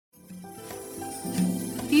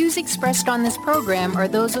views expressed on this program are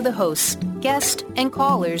those of the hosts, guests, and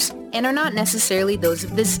callers, and are not necessarily those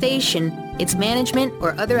of this station, its management,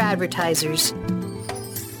 or other advertisers.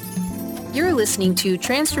 You're listening to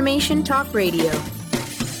Transformation Talk Radio.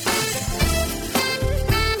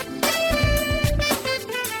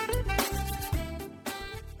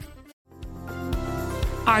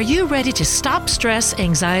 Are you ready to stop stress,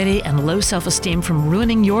 anxiety, and low self-esteem from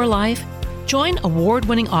ruining your life? Join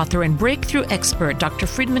award-winning author and breakthrough expert Dr.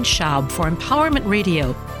 Friedemann Schaub for Empowerment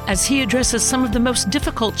Radio as he addresses some of the most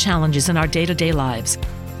difficult challenges in our day-to-day lives.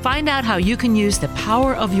 Find out how you can use the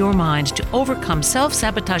power of your mind to overcome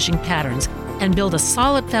self-sabotaging patterns and build a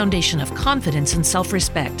solid foundation of confidence and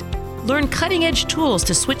self-respect. Learn cutting-edge tools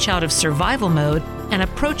to switch out of survival mode and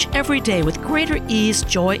approach every day with greater ease,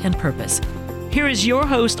 joy, and purpose. Here is your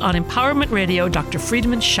host on Empowerment Radio, Dr.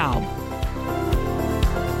 Friedemann Schaub.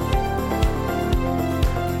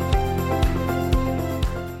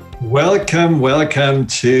 Welcome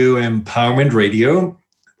to Empowerment Radio.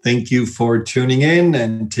 Thank you for tuning in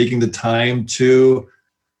and taking the time to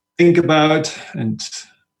think about and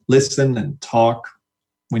listen and talk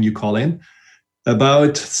when you call in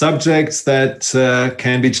about subjects that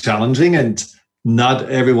can be challenging, and not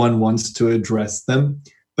everyone wants to address them,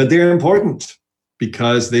 but they're important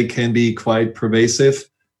because they can be quite pervasive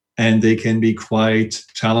and they can be quite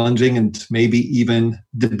challenging and maybe even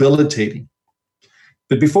debilitating.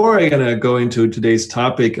 But before I'm going to go into today's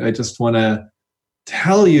topic, I just want to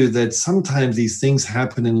tell you that sometimes these things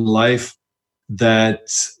happen in life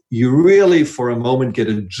that you really for a moment get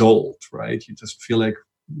a jolt, right? You just feel like,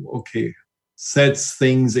 okay, sets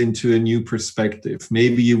things into a new perspective.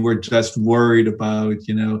 Maybe you were just worried about,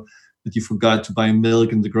 that you forgot to buy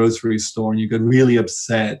milk in the grocery store and you got really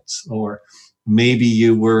upset. Or maybe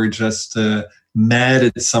you were just mad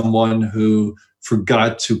at someone who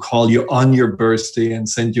forgot to call you on your birthday and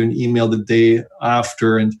sent you an email the day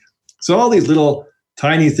after. And so all these little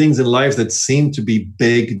tiny things in life that seem to be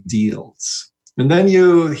big deals. And then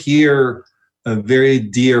you hear a very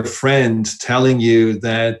dear friend telling you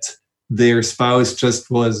that their spouse just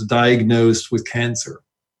was diagnosed with cancer.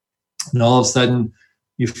 And all of a sudden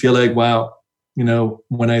you feel like, wow,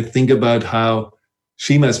 when I think about how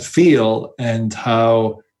she must feel and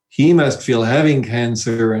how he must feel having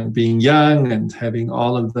cancer and being young and having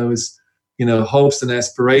all of those, hopes and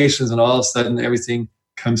aspirations, and all of a sudden everything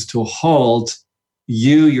comes to a halt,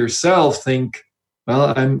 you yourself think,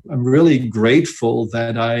 well, I'm really grateful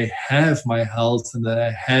that I have my health and that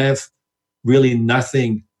I have really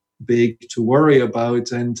nothing big to worry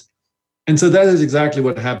about. And so that is exactly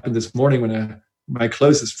what happened this morning when my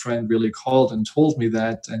closest friend really called and told me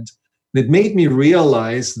that. And it made me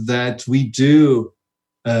realize that we do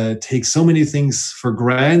take so many things for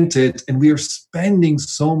granted, and we are spending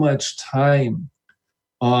so much time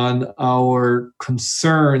on our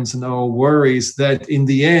concerns and our worries that in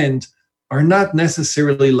the end are not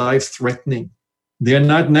necessarily life-threatening. They're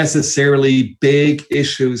not necessarily big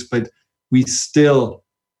issues, but we still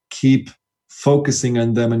keep focusing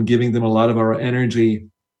on them and giving them a lot of our energy.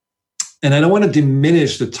 And I don't want to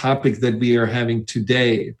diminish the topic that we are having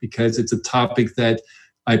today, because it's a topic that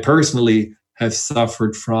I personally have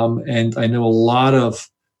suffered from, and I know a lot of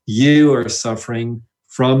you are suffering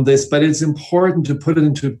from this, but it's important to put it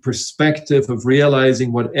into perspective of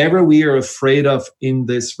realizing whatever we are afraid of in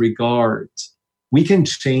this regard, we can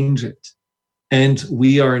change it. And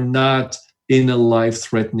we are not in a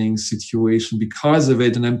life-threatening situation because of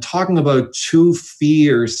it. And I'm talking about two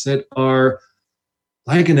fears that are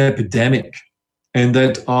like an epidemic and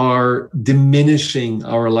that are diminishing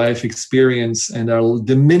our life experience and are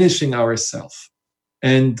diminishing ourselves.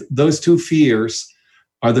 And those two fears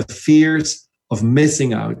are the fears of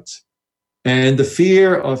missing out and the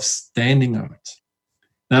fear of standing out.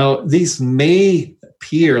 Now, these may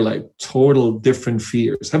appear like total different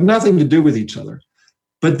fears, have nothing to do with each other,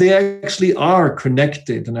 but they actually are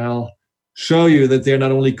connected. And I'll show you that they're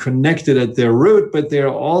not only connected at their root, but they're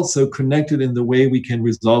also connected in the way we can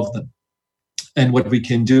resolve them and what we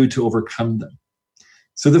can do to overcome them.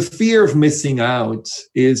 So the fear of missing out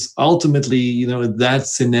is ultimately, that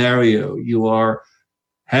scenario. You are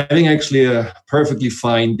having actually a perfectly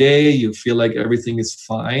fine day. You feel like everything is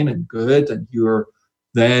fine and good. And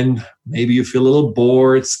then maybe you feel a little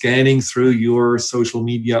bored scanning through your social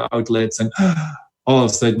media outlets. And all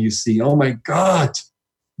of a sudden you see, oh my God,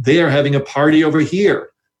 they are having a party over here.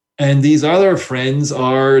 And these other friends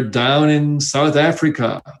are down in South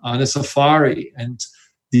Africa on a safari. And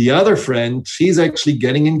the other friend, she's actually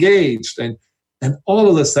getting engaged. And all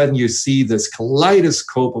of a sudden you see this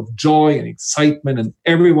kaleidoscope of joy and excitement, and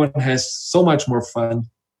everyone has so much more fun.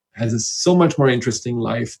 has a so much more interesting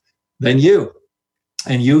life than you.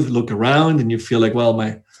 And you look around and you feel like, well,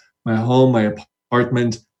 my home, my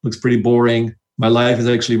apartment looks pretty boring. My life is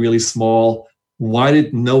actually really small. Why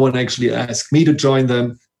did no one actually ask me to join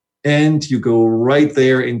them? And you go right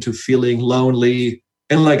there into feeling lonely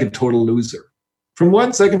and like a total loser from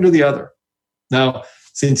one second to the other. Now,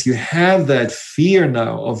 since you have that fear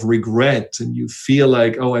now of regret and you feel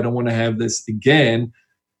like, oh, I don't want to have this again,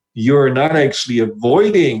 you're not actually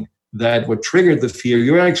avoiding that, what triggered the fear.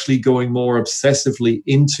 You're actually going more obsessively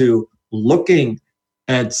into looking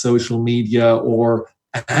at social media or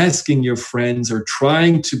asking your friends or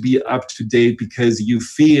trying to be up to date, because you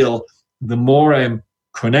feel the more I'm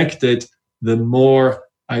connected, the more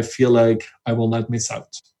I feel like I will not miss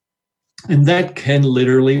out. And that can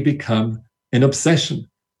literally become an obsession.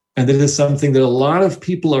 And it is something that a lot of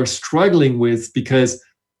people are struggling with, because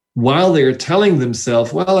while they're telling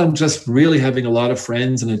themselves, well, I'm just really having a lot of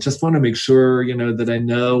friends and I just want to make sure, that I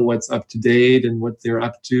know what's up to date and what they're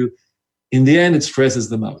up to, in the end, it stresses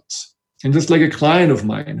them out. And just like a client of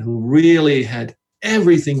mine who really had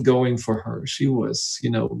everything going for her, she was,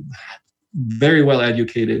 very well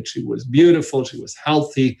educated, she was beautiful, she was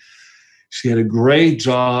healthy, she had a great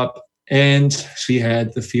job, and she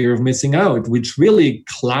had the fear of missing out, which really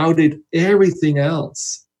clouded everything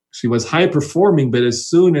else. She was high performing, but as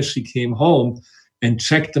soon as she came home and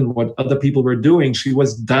checked on what other people were doing, she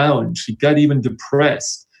was down. She got even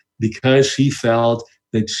depressed because she felt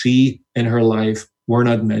that she and her life were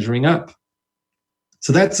not measuring up.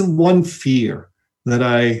 So that's one fear that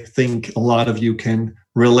I think a lot of you can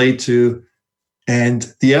relate to.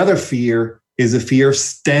 And the other fear is a fear of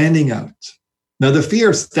standing out. Now, the fear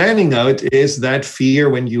of standing out is that fear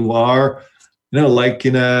when you are, like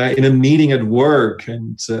in a meeting at work,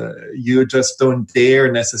 and you just don't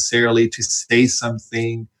dare necessarily to say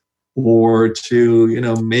something or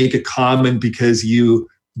to, make a comment because you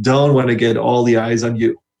don't want to get all the eyes on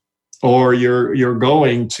you. Or you're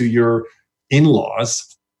going to your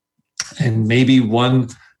in-laws, and maybe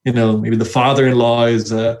maybe the father-in-law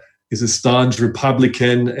is a staunch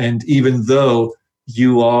Republican, and even though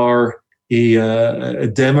you are a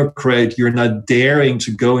Democrat, you're not daring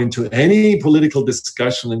to go into any political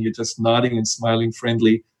discussion, and you're just nodding and smiling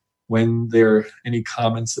friendly when there are any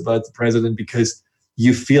comments about the president, because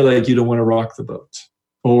you feel like you don't want to rock the boat.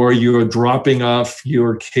 Or you're dropping off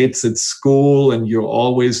your kids at school and you're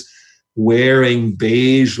always wearing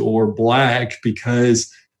beige or black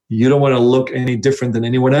because you don't want to look any different than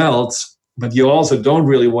anyone else, but you also don't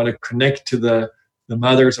really want to connect to the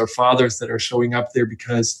mothers or fathers that are showing up there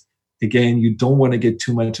because, again, you don't want to get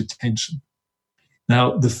too much attention.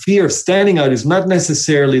 Now, the fear of standing out is not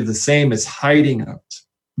necessarily the same as hiding out.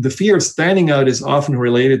 The fear of standing out is often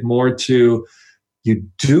related more to you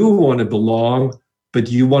do want to belong, but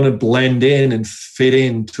you want to blend in and fit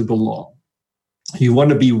in to belong. You want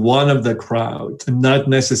to be one of the crowd and not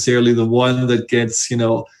necessarily the one that gets,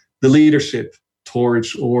 the leadership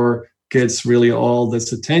torch or gets really all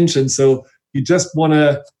this attention. So you just want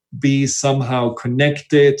to be somehow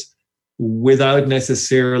connected without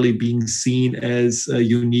necessarily being seen as a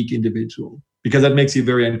unique individual, because that makes you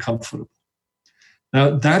very uncomfortable.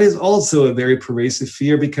 Now, that is also a very pervasive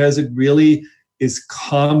fear, because it really is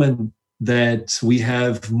common that we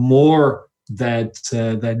have more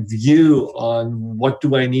that view on what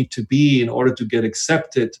do I need to be in order to get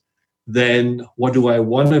accepted than what do I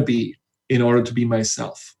want to be in order to be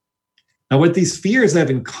myself. Now, what these fears have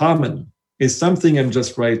in common is something I'm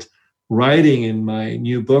just writing in my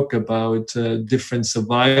new book about different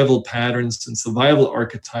survival patterns and survival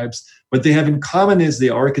archetypes. What they have in common is the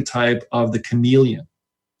archetype of the chameleon.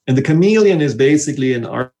 And the chameleon is basically an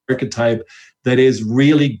archetype that is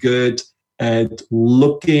really good at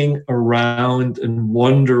looking around and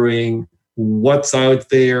wondering what's out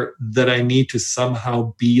there that I need to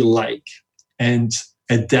somehow be like and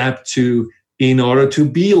adapt to in order to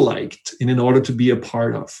be liked and in order to be a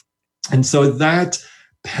part of. And so that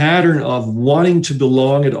pattern of wanting to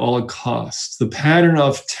belong at all costs, the pattern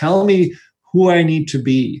of tell me who I need to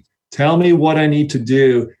be, tell me what I need to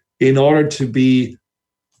do in order to be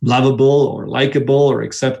lovable or likable or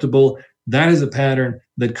acceptable, that is a pattern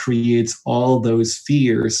that creates all those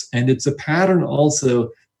fears. And it's a pattern also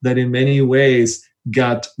that in many ways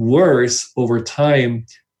got worse over time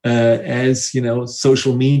as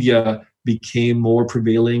social media became more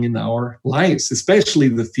prevailing in our lives, especially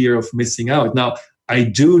the fear of missing out. Now, I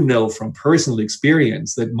do know from personal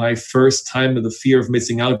experience that my first time of the fear of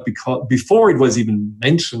missing out, because before it was even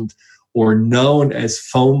mentioned or known as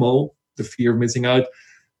FOMO, the fear of missing out,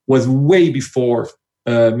 was way before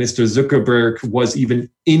Mr. Zuckerberg was even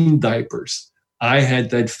in diapers. I had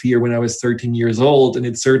that fear when I was 13 years old, and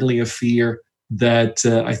it's certainly a fear that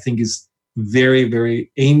I think is very,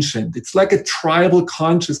 very ancient. It's like a tribal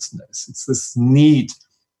consciousness. It's this need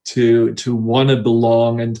to want to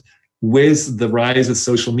belong. And with the rise of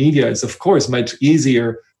social media, it's of course much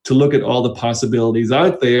easier to look at all the possibilities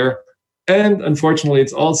out there. And unfortunately,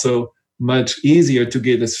 it's also much easier to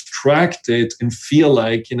get distracted and feel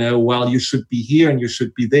like, well, you should be here and you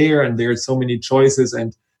should be there, and there are so many choices,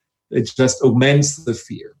 and it just augments the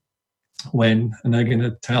fear. And I'm going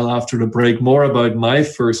to tell after the break more about my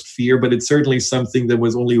first fear, but it's certainly something that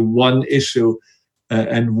was only one issue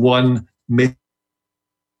and one myth.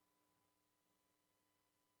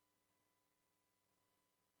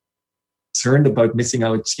 Concerned about missing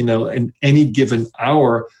out, in any given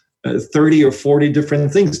hour, 30 or 40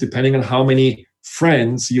 different things, depending on how many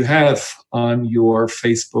friends you have on your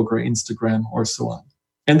Facebook or Instagram or so on.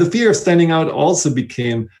 And the fear of standing out also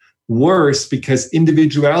became worse because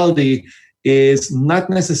individuality is not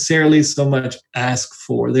necessarily so much asked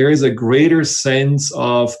for. There is a greater sense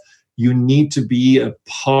of you need to be a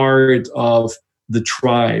part of the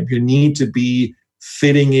tribe. You need to be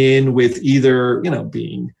fitting in with either,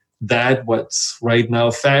 being that what's right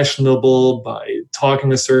now fashionable, by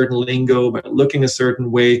talking a certain lingo, by looking a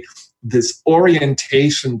certain way, this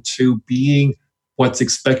orientation to being what's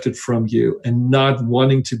expected from you and not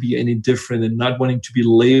wanting to be any different and not wanting to be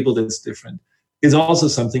labeled as different is also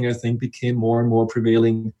something I think became more and more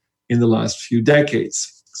prevailing in the last few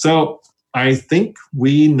decades. So I think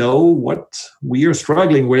we know what we are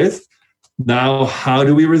struggling with. Now, how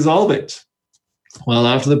do we resolve it? Well,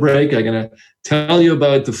 after the break, I'm going to tell you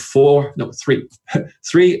about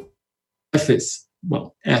three F's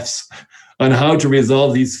on how to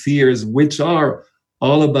resolve these fears, which are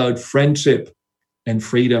all about friendship and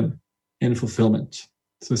freedom and fulfillment.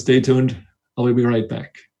 So stay tuned. I will be right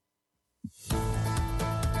back.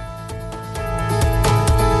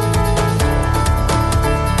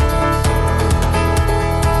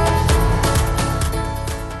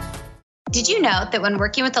 Did you know that when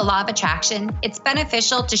working with the law of attraction, it's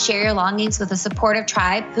beneficial to share your longings with a supportive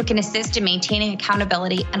tribe who can assist in maintaining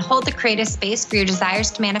accountability and hold the creative space for your desires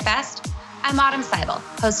to manifest? I'm Autumn Seibel,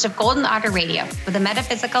 host of Golden Otter Radio, where the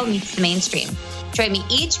metaphysical meets the mainstream. Join me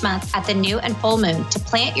each month at the new and full moon to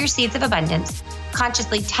plant your seeds of abundance,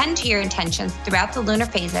 consciously tend to your intentions throughout the lunar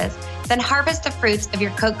phases, then harvest the fruits of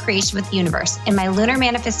your co-creation with the universe in my Lunar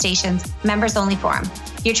Manifestations members-only forum.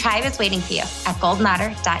 Your tribe is waiting for you at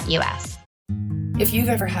goldenotter.us. If you've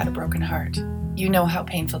ever had a broken heart, you know how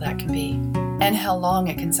painful that can be and how long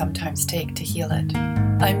it can sometimes take to heal it.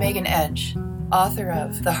 I'm Megan Edge, author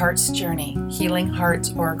of The Heart's Journey, Healing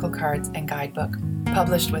Hearts, Oracle Cards, and Guidebook,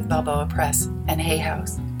 published with Balboa Press and Hay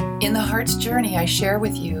House. In The Heart's Journey, I share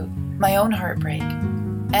with you my own heartbreak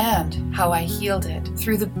and how I healed it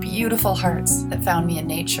through the beautiful hearts that found me in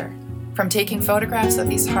nature. From taking photographs of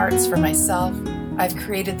these hearts for myself, I've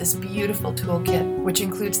created this beautiful toolkit, which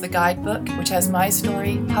includes the guidebook, which has my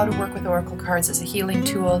story, how to work with Oracle cards as a healing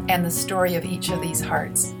tool, and the story of each of these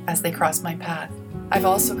hearts as they cross my path. I've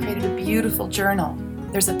also created a beautiful journal.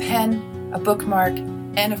 There's a pen, a bookmark,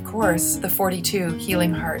 and of course, the 42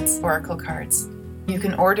 Healing Hearts Oracle cards. You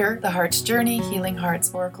can order The Heart's Journey, Healing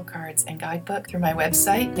Hearts, Oracle Cards, and Guidebook through my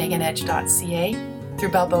website, meganedge.ca,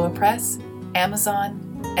 through Balboa Press, Amazon,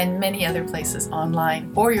 and many other places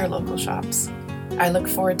online or your local shops. I look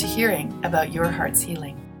forward to hearing about your heart's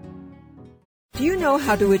healing. Do you know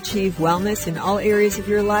how to achieve wellness in all areas of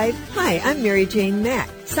your life? Hi, I'm Mary Jane Mack.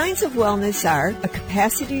 Signs of wellness are a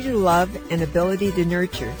capacity to love and ability to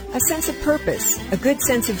nurture, a sense of purpose, a good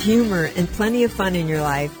sense of humor and plenty of fun in your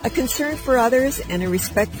life, a concern for others and a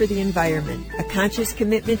respect for the environment, a conscious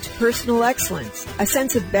commitment to personal excellence, a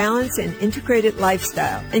sense of balance and integrated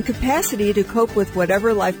lifestyle, and capacity to cope with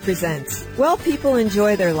whatever life presents. Well, people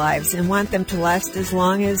enjoy their lives and want them to last as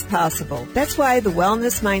long as possible. That's why the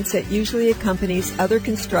wellness mindset usually accompanies other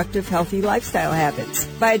constructive, healthy lifestyle habits.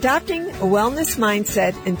 By adopting a wellness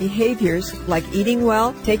mindset and behaviors like eating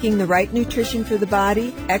well, taking the right nutrition for the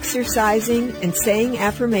body, exercising, and saying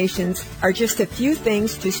affirmations are just a few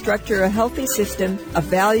things to structure a healthy system of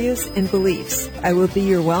values and beliefs. I will be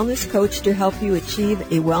your wellness coach to help you achieve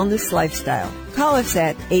a wellness lifestyle. Call us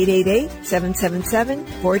at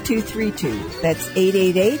 888-777-4232. That's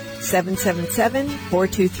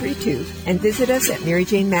 888-777-4232. And visit us at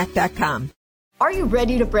maryjanemack.com. Are you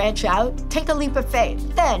ready to branch out? Take a leap of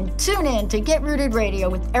faith. Then tune in to Get Rooted Radio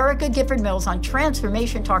with Erica Gifford Mills on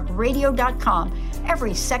TransformationTalkRadio.com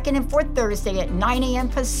every second and fourth Thursday at 9 a.m.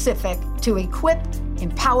 Pacific to equip,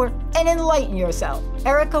 empower, and enlighten yourself.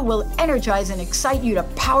 Erica will energize and excite you to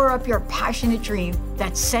power up your passionate dream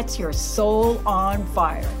that sets your soul on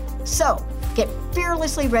fire. So, get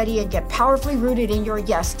fearlessly ready and get powerfully rooted in your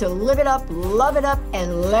yes to live it up, love it up,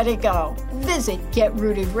 and let it go. Visit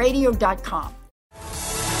GetRootedRadio.com.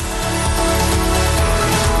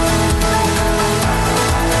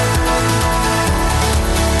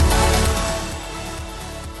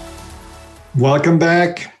 Welcome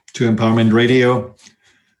back to Empowerment Radio.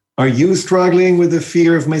 Are you struggling with the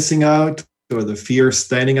fear of missing out or the fear of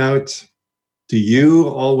standing out? Do you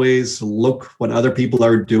always look what other people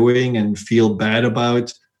are doing and feel bad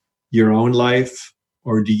about your own life?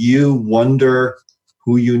 Or do you wonder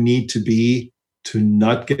who you need to be to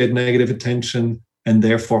not get negative attention and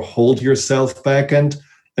therefore hold yourself back and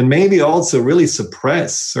maybe also really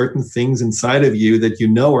suppress certain things inside of you that you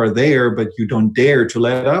know are there, but you don't dare to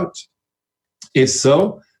let out? If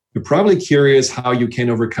so, you're probably curious how you can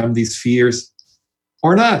overcome these fears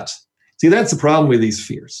or not. See, that's the problem with these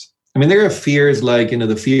fears. I mean, there are fears like,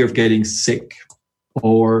 the fear of getting sick,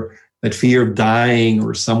 or that fear of dying,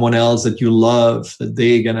 or someone else that you love, that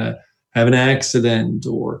they're going to have an accident,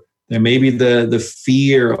 or there may be the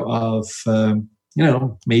fear of,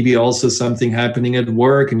 maybe also something happening at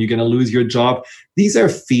work and you're going to lose your job. These are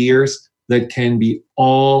fears that can be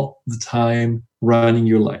all the time running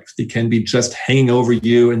your life. They can be just hanging over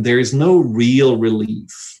you and there is no real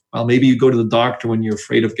relief. Well, maybe you go to the doctor when you're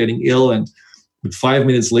afraid of getting ill, and 5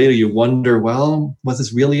 minutes later you wonder, well, was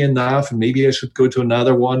this really enough? And maybe I should go to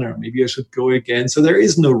another one, or maybe I should go again. So there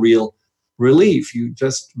is no real relief. You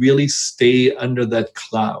just really stay under that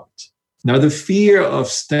cloud. Now, the fear of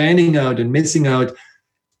standing out and missing out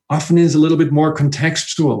often is a little bit more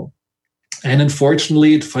contextual. And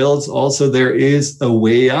unfortunately, it feels also there is a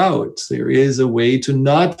way out. There is a way to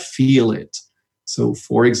not feel it. So,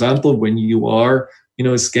 for example, when you are,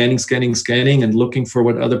 scanning and looking for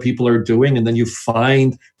what other people are doing, and then you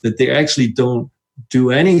find that they actually don't do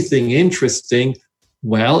anything interesting,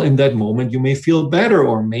 well, in that moment, you may feel better.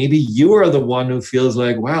 Or maybe you are the one who feels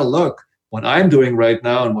like, wow, look, what I'm doing right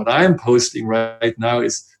now and what I'm posting right now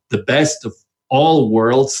is the best of all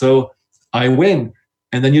worlds. So I win.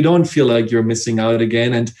 And then you don't feel like you're missing out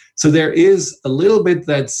again. And so there is a little bit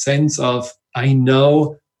that sense of, I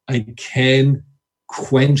know I can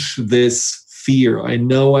quench this fear. I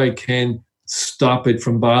know I can stop it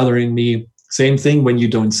from bothering me. Same thing when you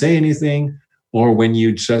don't say anything, or when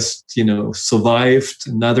you just, survived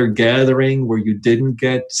another gathering where you didn't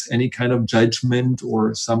get any kind of judgment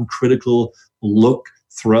or some critical look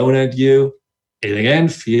thrown at you. It again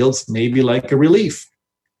feels maybe like a relief.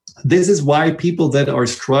 This is why people that are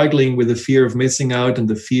struggling with the fear of missing out and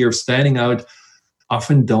the fear of standing out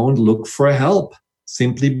often don't look for help,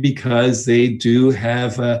 simply because they do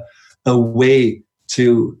have a way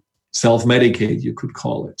to self-medicate, you could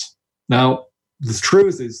call it. Now, the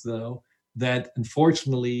truth is, though, that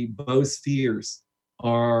unfortunately, both fears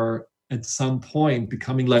are at some point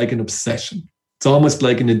becoming like an obsession. It's almost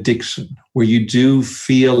like an addiction, where you do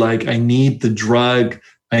feel like, I need the drug,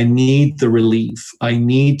 I need the relief. I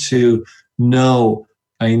need to know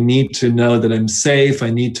that I'm safe. I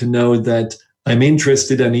need to know that I'm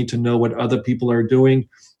interested. I need to know what other people are doing.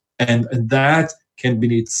 And that can be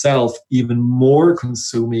in itself even more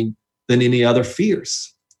consuming than any other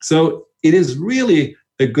fears. So it is really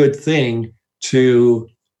a good thing to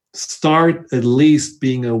start at least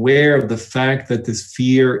being aware of the fact that this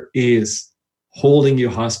fear is holding you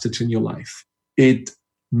hostage in your life. It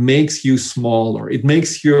makes you smaller. It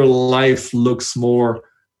makes your life look more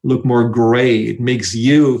gray. It makes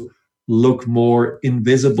you look more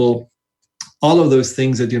invisible. All of those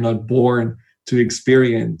things that you're not born to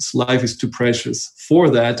experience. Life is too precious for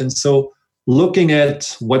that. And so looking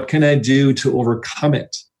at what can I do to overcome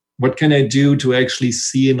it? What can I do to actually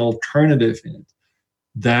see an alternative in it?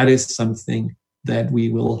 That is something that we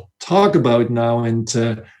will talk about now. And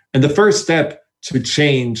the first step to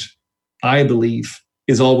change, I believe,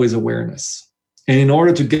 is always awareness. And in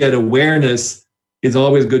order to get awareness, it's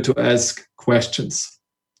always good to ask questions.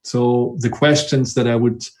 So the questions that I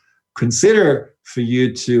would consider for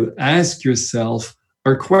you to ask yourself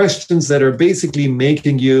are questions that are basically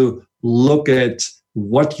making you look at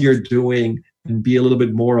what you're doing and be a little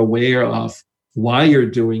bit more aware of why you're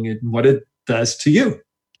doing it and what it does to you.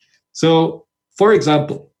 So, for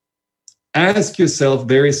example, ask yourself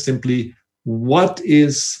very simply, what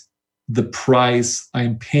is the price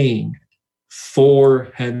I'm paying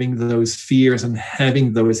for having those fears and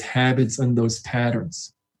having those habits and those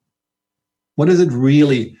patterns? What is it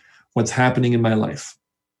really what's happening in my life?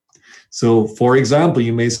 So, for example,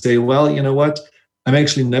 you may say, well, you know what? I'm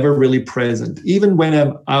actually never really present. Even when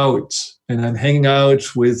I'm out and I'm hanging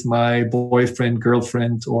out with my boyfriend,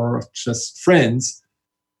 girlfriend, or just friends,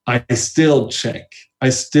 I still check. I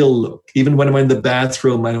still look. Even when I'm in the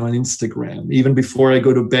bathroom, I'm on Instagram. Even before I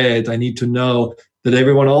go to bed, I need to know that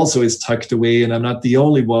everyone also is tucked away and I'm not the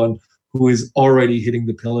only one who is already hitting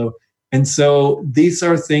the pillow. And so these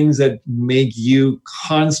are things that make you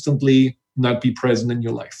constantly not be present in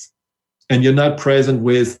your life. And you're not present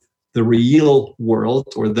with the real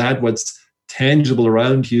world or that what's tangible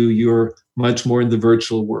around you. You're much more in the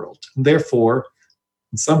virtual world. And therefore,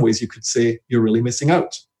 in some ways, you could say you're really missing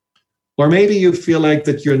out. Or maybe you feel like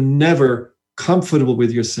that you're never comfortable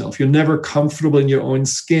with yourself. You're never comfortable in your own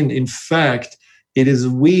skin. In fact, it is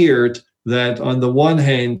weird that on the one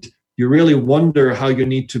hand, you really wonder how you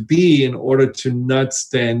need to be in order to not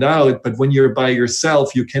stand out. But when you're by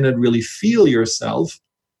yourself, you cannot really feel yourself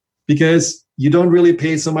because you don't really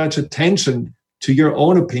pay so much attention to your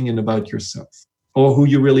own opinion about yourself or who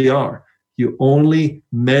you really are. You only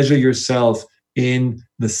measure yourself in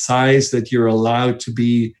the size that you're allowed to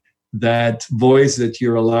be, that voice that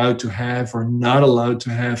you're allowed to have or not allowed to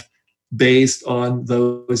have based on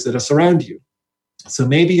those that are surround you. So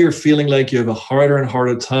maybe you're feeling like you have a harder and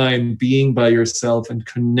harder time being by yourself and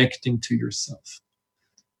connecting to yourself.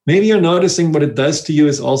 Maybe you're noticing what it does to you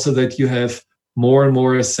is also that you have more and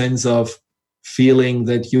more a sense of feeling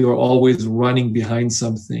that you are always running behind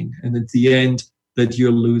something and at the end that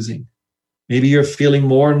you're losing. Maybe you're feeling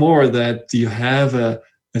more and more that you have a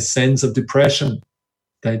sense of depression,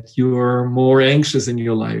 that you're more anxious in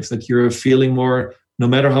your life, that you're feeling more, no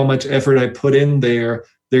matter how much effort I put in there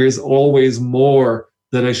is always more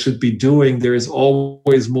that I should be doing. There is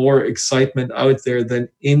always more excitement out there than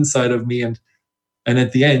inside of me. And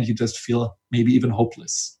at the end, you just feel maybe even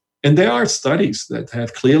hopeless. And there are studies that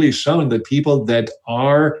have clearly shown that people that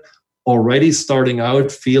are already starting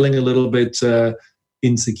out feeling a little bit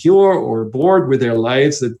insecure or bored with their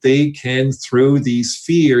lives, that they can, through these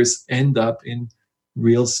fears, end up in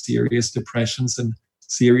real serious depressions and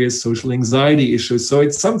serious social anxiety issues. So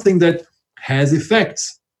it's something that has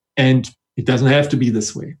effects. And it doesn't have to be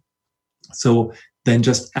this way. So then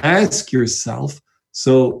just ask yourself,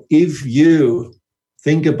 so if you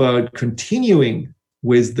think about continuing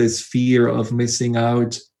with this fear of missing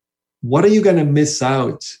out, what are you going to miss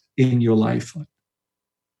out in your life?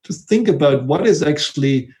 Just think about what is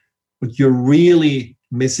actually what you're really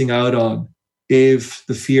missing out on if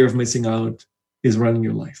the fear of missing out is running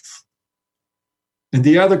your life. And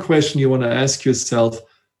the other question you want to ask yourself,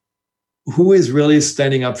 who is really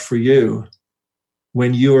standing up for you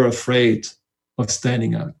when you're afraid of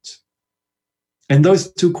standing out? And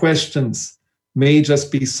those two questions may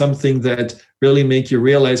just be something that really make you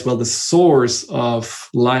realize, well, the source of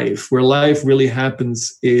life, where life really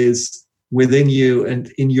happens, is within you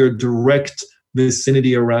and in your direct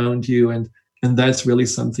vicinity around you. And that's really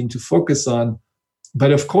something to focus on.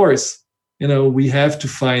 But of course, we have to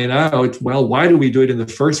find out, well, why do we do it in the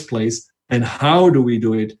first place? And how do we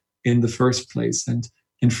do it in the first place? And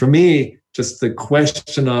for me, just the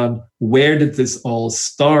question on where did this all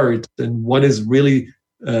start and what is really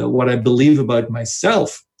what I believe about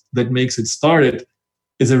myself that makes it started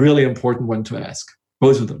is a really important one to ask,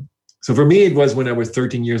 both of them. So for me, it was when I was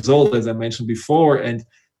 13 years old, as I mentioned before, and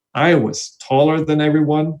I was taller than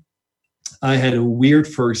everyone. I had a weird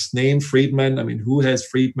first name, Friedman. I mean, who has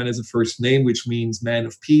Friedman as a first name, which means man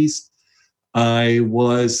of peace? I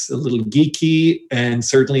was a little geeky and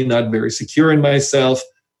certainly not very secure in myself,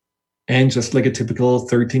 and just like a typical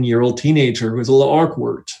 13-year-old teenager who was a little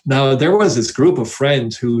awkward. Now, there was this group of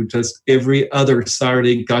friends who just every other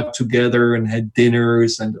Saturday got together and had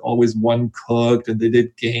dinners, and always one cooked, and they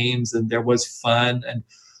did games, and there was fun, and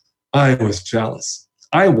I was jealous.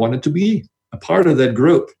 I wanted to be a part of that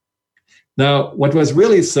group. Now, what was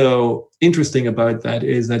really so interesting about that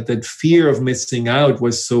is that fear of missing out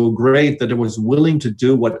was so great that I was willing to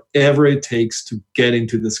do whatever it takes to get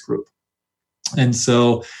into this group. And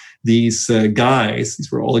so these guys,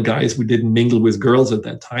 these were all the guys who didn't mingle with girls at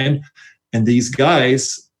that time. And these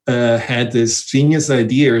guys had this genius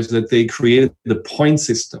idea that they created the point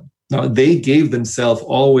system. Now, they gave themselves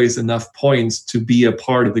always enough points to be a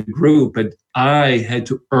part of the group, but I had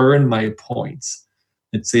to earn my points.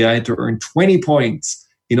 Let's say I had to earn 20 points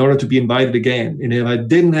in order to be invited again. And if I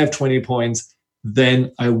didn't have 20 points,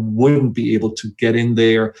 then I wouldn't be able to get in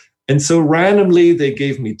there. And so randomly, they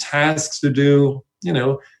gave me tasks to do,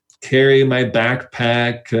 carry my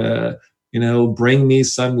backpack, bring me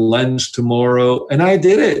some lunch tomorrow. And I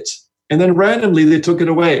did it. And then randomly they took it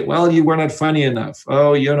away. Well, you were not funny enough.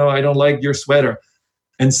 Oh, I don't like your sweater.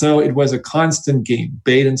 And so it was a constant game,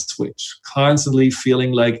 bait and switch, constantly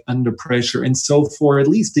feeling like under pressure. And so for at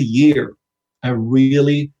least a year, I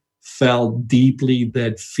really felt deeply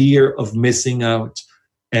that fear of missing out.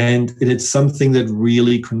 And it's something that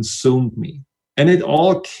really consumed me. And it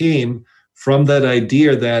all came from that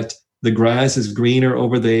idea that the grass is greener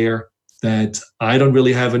over there, that I don't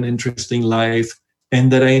really have an interesting life,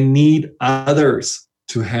 and that I need others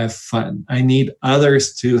to have fun. I need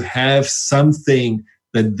others to have something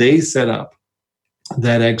that they set up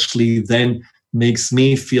that actually then makes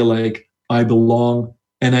me feel like I belong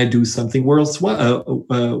and I do something worthwhile.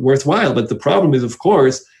 But the problem is, of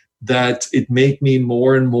course, that it made me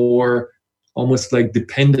more and more almost like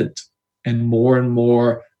dependent and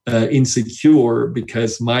more insecure,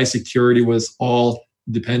 because my security was all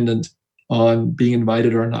dependent on being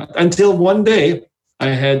invited or not. Until one day, I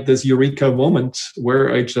had this eureka moment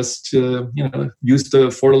where I just, used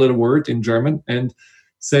the four-letter word in German and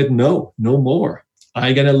said, no more.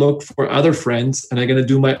 I'm going to look for other friends and I'm going to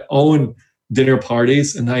do my own dinner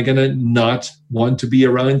parties and I'm going to not want to be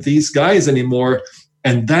around these guys anymore.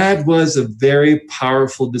 And that was a very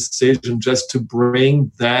powerful decision, just to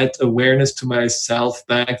bring that awareness to myself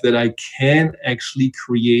back, that I can actually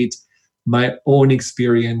create my own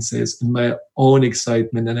experiences and my own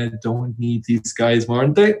excitement, and I don't need these guys more.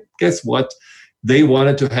 And guess what? They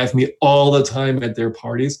wanted to have me all the time at their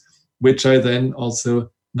parties, which I then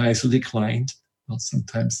also nicely declined. Well,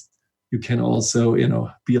 sometimes you can also,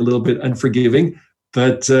 be a little bit unforgiving,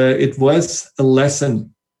 but it was a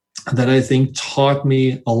lesson that I think taught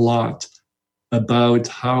me a lot about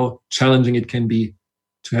how challenging it can be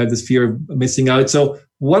to have this fear of missing out. So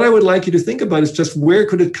what I would like you to think about is just, where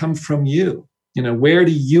could it come from you? Where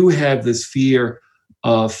do you have this fear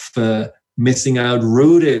of missing out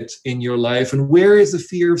rooted in your life? And where is the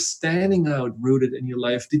fear of standing out rooted in your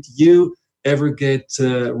life? Did you ever get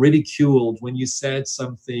ridiculed when you said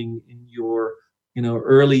something in your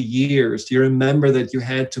early years? Do you remember that you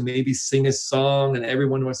had to maybe sing a song and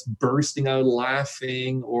everyone was bursting out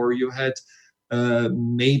laughing, or you had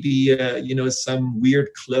maybe some weird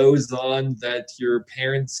clothes on that your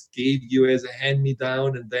parents gave you as a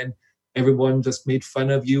hand-me-down, and then everyone just made fun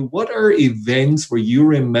of you? What are events where you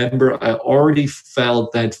remember, I already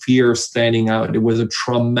felt that fear of standing out? It was a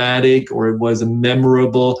traumatic, or it was a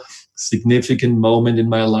memorable, significant moment in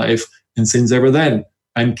my life, and since ever then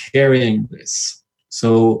I'm carrying this.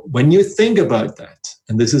 So when you think about that,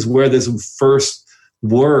 and this is where this first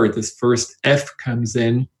word, this first F comes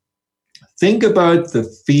in, think about the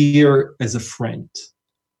fear as a friend.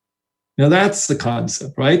 That's the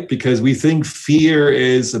concept, right? Because we think fear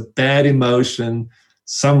is a bad emotion,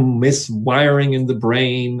 some miswiring in the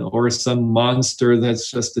brain, or some monster that's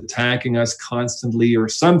just attacking us constantly, or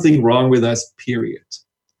something wrong with us, period.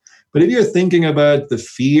 But if you're thinking about the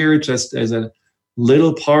fear just as a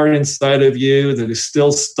little part inside of you that is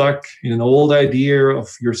still stuck in an old idea of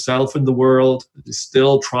yourself and the world, that is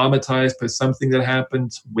still traumatized by something that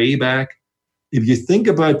happened way back, if you think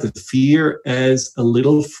about the fear as a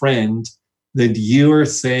little friend that you are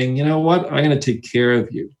saying, you know what, I'm going to take care of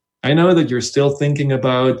you. I know that you're still thinking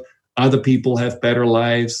about other people have better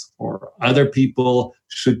lives, or other people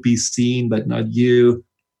should be seen, but not you.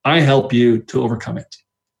 I help you to overcome it.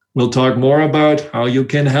 We'll talk more about how you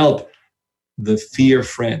can help the fear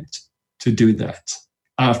friend to do that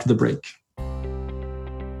after the break.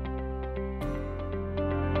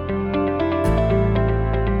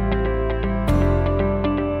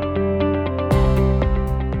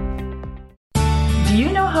 Do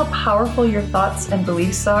you know how powerful your thoughts and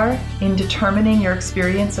beliefs are in determining your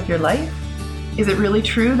experience of your life? Is it really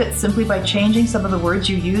true that simply by changing some of the words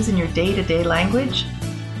you use in your day-to-day language,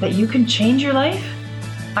 that you can change your life?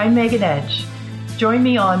 I'm Megan Edge. Join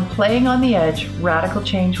me on Playing on the Edge, Radical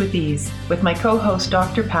Change with Ease, with my co-host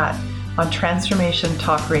Dr. Pat on Transformation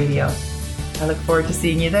Talk Radio. I look forward to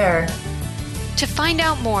seeing you there. To find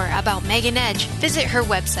out more about Megan Edge, visit her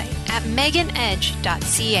website at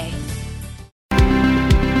meganedge.ca.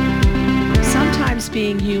 Sometimes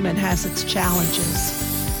being human has its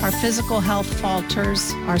challenges. Our physical health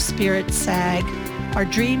falters, our spirits sag, our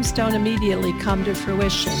dreams don't immediately come to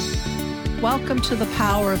fruition. Welcome to the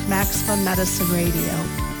power of Maximum Medicine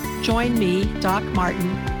Radio. Join me, Doc Martin,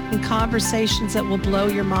 in conversations that will blow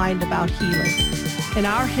your mind about healing. In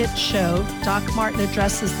our hit show, Doc Martin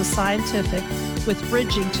addresses the scientific with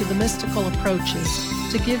bridging to the mystical approaches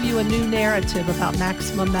to give you a new narrative about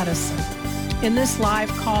maximum medicine. In this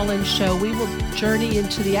live call-in show, we will journey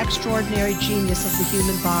into the extraordinary genius of the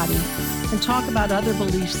human body and talk about other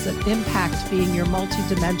beliefs that impact being your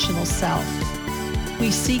multidimensional self.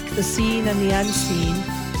 We seek the seen and the unseen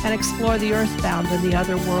and explore the earthbound and the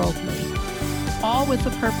otherworldly, all with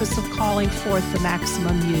the purpose of calling forth the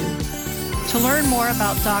maximum you. To learn more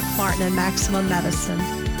about Doc Martin and Maximum Medicine,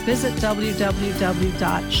 visit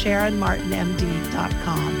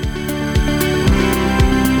www.sharonmartinmd.com.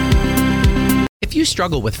 If you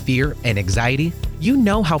struggle with fear and anxiety, you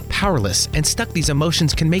know how powerless and stuck these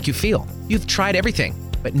emotions can make you feel. You've tried everything,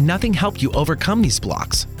 but nothing helped you overcome these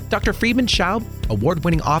blocks. Dr. Friedemann Schaub,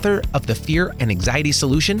 award-winning author of The Fear and Anxiety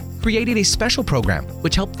Solution, created a special program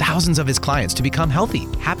which helped thousands of his clients to become healthy,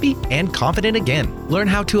 happy, and confident again. Learn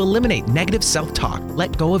how to eliminate negative self-talk,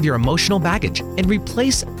 let go of your emotional baggage, and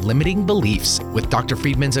replace limiting beliefs. With Dr.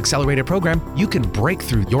 Friedman's accelerated program, you can break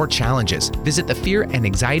through your challenges. Visit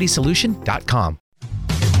thefearandanxietysolution.com.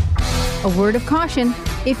 A word of caution: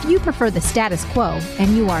 if you prefer the status quo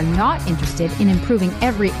and you are not interested in improving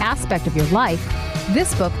every aspect of your life,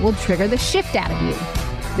 this book will trigger the shift out of you.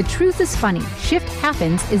 The Truth is Funny, Shift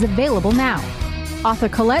Happens is available now. Author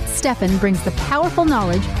Colette Steffen brings the powerful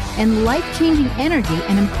knowledge and life-changing energy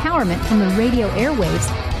and empowerment from the radio airwaves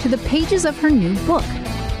to the pages of her new book.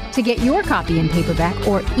 To get your copy in paperback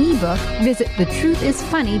or ebook, visit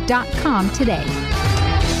thetruthisfunny.com today.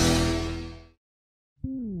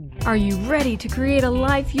 Are you ready to create a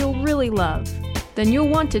life you'll really love? Then you'll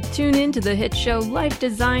want to tune in to the hit show Life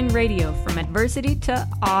Design Radio, From Adversity to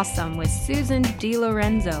Awesome with Susan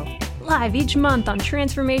DiLorenzo, live each month on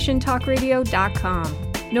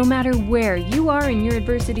TransformationTalkRadio.com. No matter where you are in your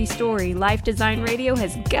adversity story, Life Design Radio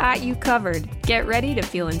has got you covered. Get ready to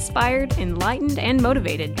feel inspired, enlightened, and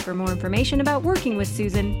motivated. For more information about working with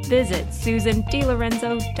Susan, visit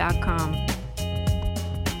SusanDiLorenzo.com.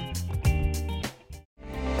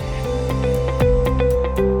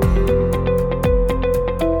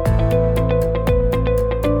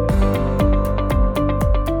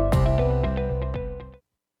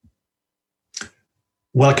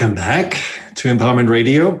 Welcome back to Empowerment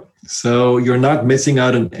Radio. So you're not missing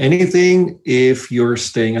out on anything if you're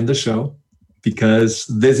staying on the show, because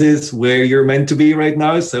this is where you're meant to be right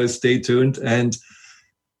now. So stay tuned and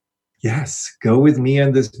yes, go with me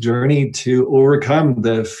on this journey to overcome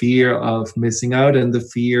the fear of missing out and the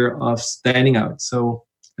fear of standing out. So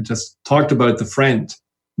I just talked about the friend,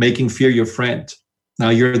 making fear your friend. Now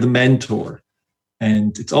you're the mentor.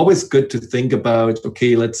 And it's always good to think about,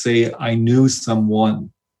 okay, let's say I knew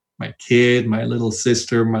someone, my kid, my little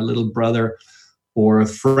sister, my little brother, or a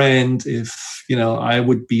friend, if, I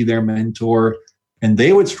would be their mentor and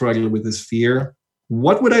they would struggle with this fear,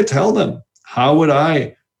 what would I tell them? How would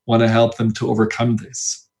I want to help them to overcome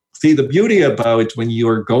this? See, the beauty about when you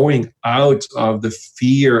are going out of the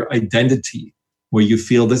fear identity, where you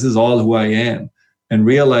feel this is all who I am, and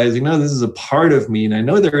realizing, no, this is a part of me. And I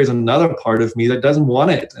know there is another part of me that doesn't want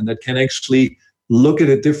it and that can actually look at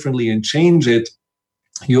it differently and change it.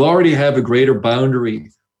 You already have a greater boundary,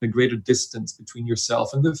 a greater distance between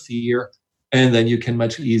yourself and the fear. And then you can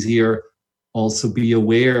much easier also be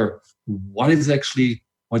aware what is actually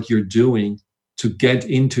what you're doing to get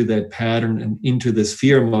into that pattern and into this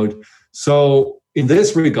fear mode. So in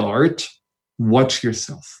this regard, watch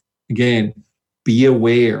yourself. Again, be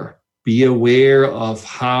aware. Be aware of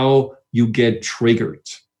how you get triggered.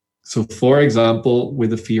 So, for example, with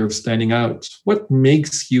the fear of standing out, what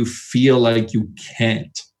makes you feel like you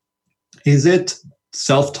can't? Is it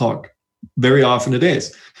self-talk? Very often it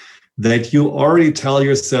is. That you already tell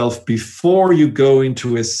yourself before you go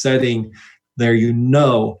into a setting there,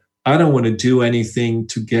 I don't want to do anything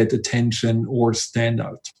to get attention or stand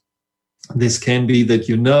out. This can be that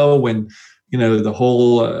when the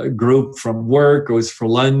whole group from work goes for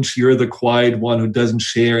lunch, you're the quiet one who doesn't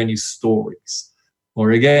share any stories.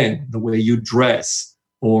 Or again, the way you dress,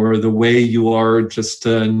 or the way you are just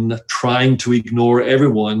trying to ignore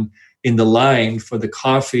everyone in the line for the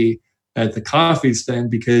coffee at the coffee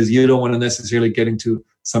stand because you don't want to necessarily get into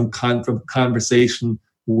some conversation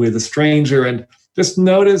with a stranger. And just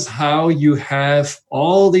notice how you have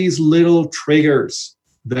all these little triggers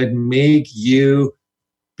that make you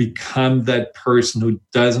become that person who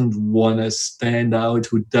doesn't want to stand out,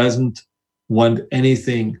 who doesn't want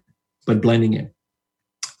anything but blending in.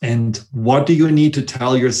 And what do you need to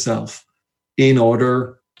tell yourself in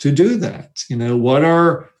order to do that? What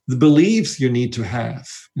are the beliefs you need to have?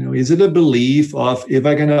 Is it a belief of, if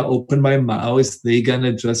I'm going to open my mouth, they're going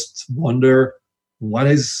to just wonder, what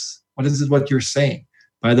is it what you're saying?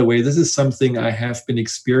 by the way, this is something I have been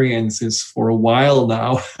experiencing for a while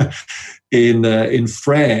now in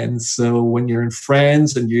France. So when you're in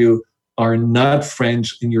France and you are not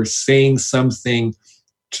French and you're saying something,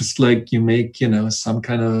 just like you make, some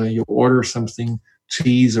kind of, you order something,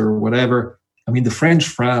 cheese or whatever. I mean, the French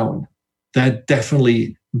frown, that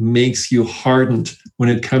definitely makes you hardened when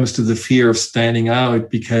it comes to the fear of standing out,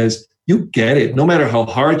 because you get it. No matter how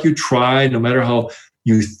hard you try, no matter how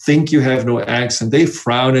you think you have no accent, they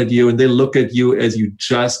frown at you and they look at you as you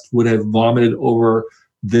just would have vomited over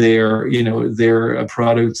their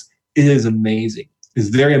products. It is amazing. It's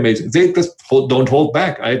very amazing. They just don't hold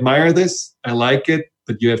back. I admire this. I like it,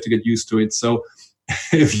 but you have to get used to it. So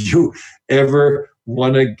if you ever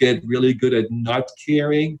want to get really good at not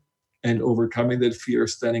caring and overcoming that fear of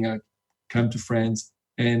standing out, come to France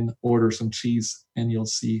and order some cheese, and you'll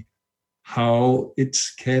see how it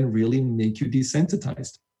can really make you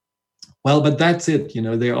desensitized. Well, but that's it.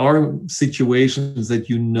 There are situations that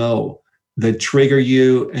that trigger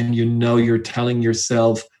you, and you're telling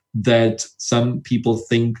yourself that some people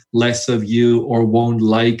think less of you or won't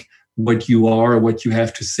like what you are or what you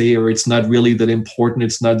have to say, or it's not really that important,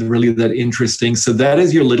 it's not really that interesting. So that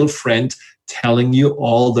is your little friend telling you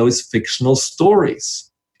all those fictional stories.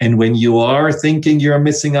 And when you are thinking you're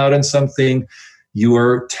missing out on something, you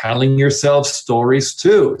are telling yourself stories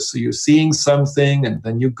too. So you're seeing something and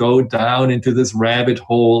then you go down into this rabbit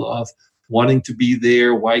hole of wanting to be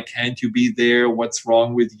there. Why can't you be there? What's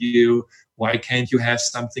wrong with you? Why can't you have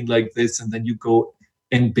something like this? And then you go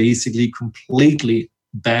and basically completely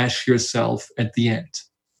bash yourself at the end.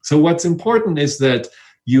 So what's important is that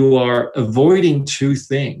you are avoiding two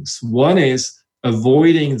things. One is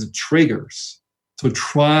avoiding the triggers. So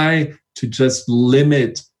try to just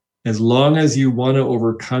limit, as long as you want to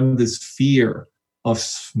overcome this fear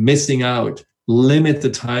of missing out, limit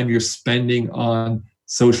the time you're spending on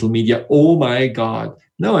social media. Oh my God.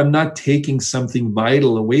 No, I'm not taking something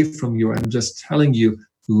vital away from you. I'm just telling you,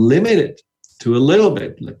 limit it to a little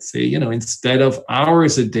bit. Let's say, instead of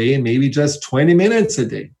hours a day, maybe just 20 minutes a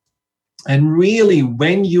day. And really,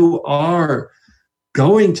 when you are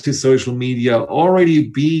going to social media, already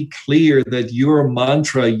be clear that your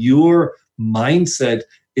mantra, your mindset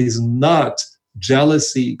is not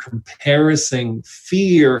jealousy, comparison,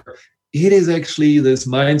 fear. It is actually this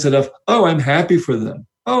mindset of, oh, I'm happy for them.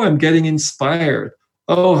 Oh, I'm getting inspired.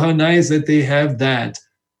 Oh, how nice that they have that.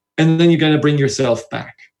 And then you're going to bring yourself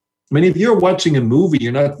back. I mean, if you're watching a movie,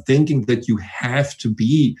 you're not thinking that you have to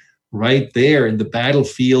be right there in the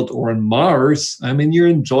battlefield or on Mars. I mean, you're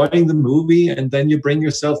enjoying the movie and then you bring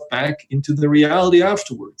yourself back into the reality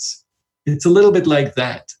afterwards. It's a little bit like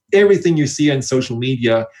that. Everything you see on social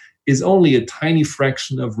media is only a tiny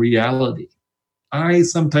fraction of reality. I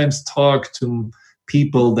sometimes talk to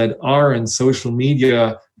people that are on social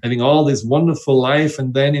media having all this wonderful life,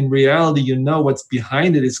 and then in reality, what's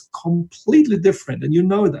behind it is completely different, and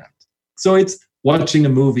that. So it's watching a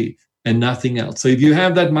movie and nothing else. So if you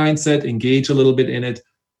have that mindset, engage a little bit in it,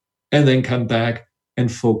 and then come back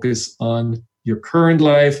and focus on your current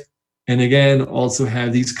life. And again, also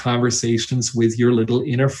have these conversations with your little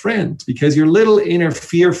inner friend, because your little inner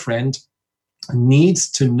fear friend needs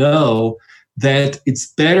to know that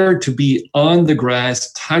it's better to be on the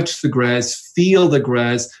grass, touch the grass, feel the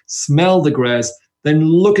grass, smell the grass, than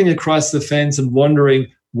looking across the fence and wondering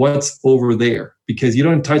what's over there, because you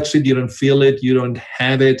don't touch it, you don't feel it, you don't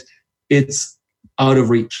have it, it's out of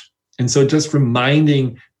reach. And so just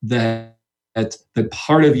reminding that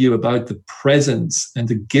part of you about the presence and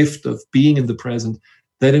the gift of being in the present,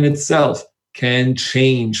 that in itself can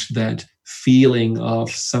change that feeling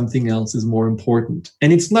of something else is more important.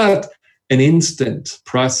 And it's not an instant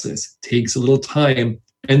process. It takes a little time.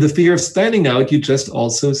 And the fear of standing out, you just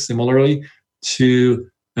also, similarly to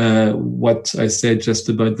what I said just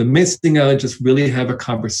about the missing out, just really have a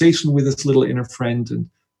conversation with this little inner friend and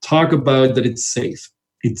talk about that it's safe.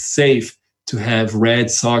 It's safe to have red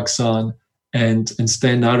socks on and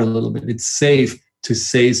stand out a little bit. It's safe to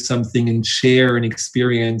say something and share an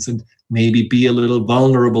experience and maybe be a little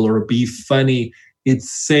vulnerable or be funny. It's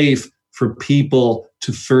safe for people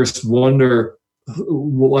to first wonder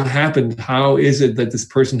what happened, how is it that this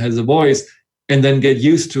person has a voice, and then get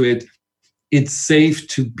used to it. It's safe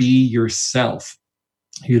to be yourself.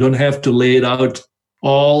 You don't have to lay it out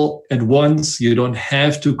all at once. You don't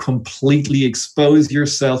have to completely expose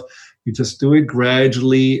yourself. You just do it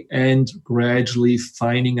gradually and gradually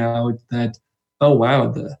finding out that, oh,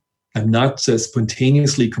 wow, I'm not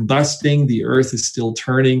spontaneously combusting. The earth is still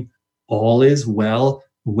turning. All is well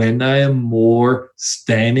when I am more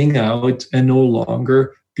standing out and no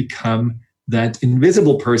longer become that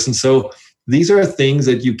invisible person. So these are things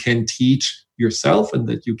that you can teach yourself and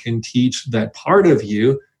that you can teach that part of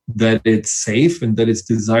you, that it's safe and that it's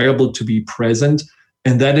desirable to be present.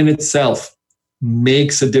 And that in itself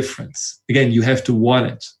makes a difference. Again, you have to want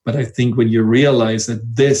it. But I think when you realize that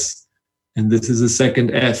this, and this is the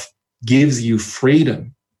second F, gives you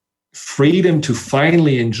freedom to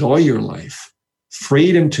finally enjoy your life,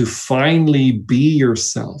 freedom to finally be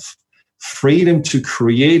yourself, freedom to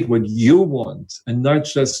create what you want and not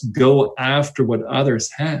just go after what others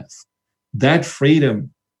have. That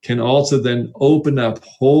freedom can also then open up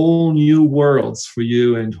whole new worlds for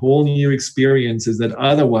you and whole new experiences that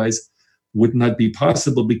otherwise would not be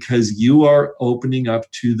possible, because you are opening up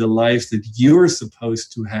to the life that you're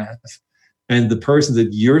supposed to have and the person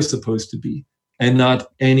that you're supposed to be, and not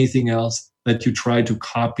anything else that you try to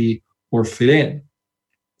copy or fit in.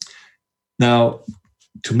 Now,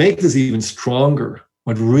 to make this even stronger,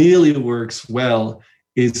 what really works well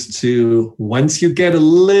is to, once you get a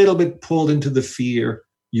little bit pulled into the fear,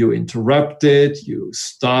 you interrupt it, you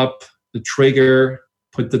stop the trigger,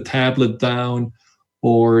 put the tablet down,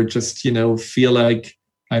 or just, feel like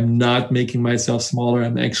I'm not making myself smaller.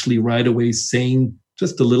 I'm actually right away saying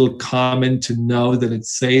just a little comment to know that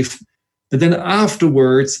it's safe. But then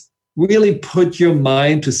afterwards, really put your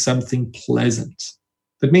mind to something pleasant.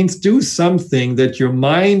 That means do something that your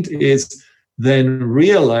mind is then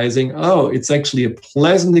realizing, oh, it's actually a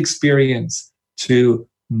pleasant experience to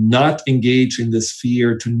not engage in this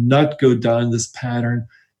fear, to not go down this pattern.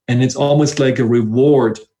 And it's almost like a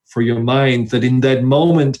reward for your mind that in that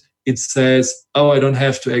moment it says, oh, I don't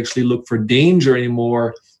have to actually look for danger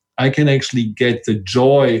anymore. I can actually get the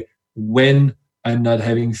joy when I'm not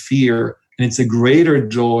having fear. And it's a greater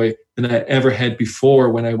joy than I ever had before,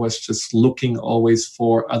 when I was just looking always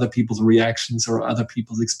for other people's reactions or other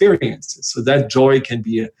people's experiences. So that joy can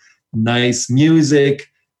be a nice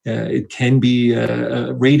music. It can be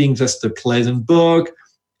reading just a pleasant book.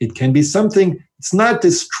 It can be something. It's not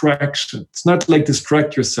distraction. It's not like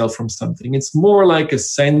distract yourself from something. It's more like a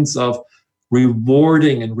sense of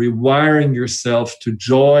rewarding and rewiring yourself to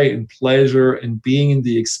joy and pleasure and being in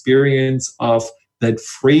the experience of that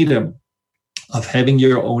freedom of having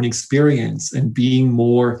your own experience and being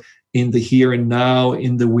more in the here and now,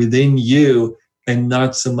 in the within you, and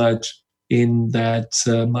not so much in that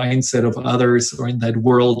mindset of others or in that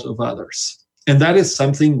world of others. And that is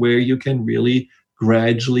something where you can really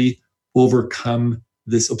gradually overcome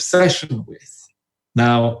this obsession with.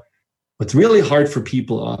 Now, what's really hard for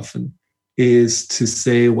people often is to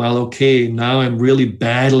say, well, okay, now I'm really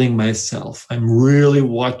battling myself. I'm really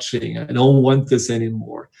watching. I don't want this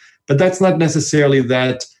anymore. But that's not necessarily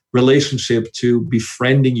that relationship to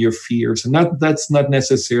befriending your fears. And that's not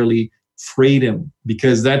necessarily freedom,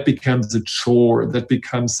 because that becomes a chore. That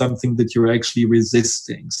becomes something that you're actually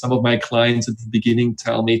resisting. Some of my clients at the beginning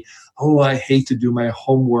tell me, oh, I hate to do my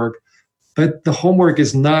homework. But the homework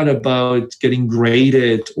is not about getting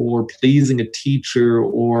graded or pleasing a teacher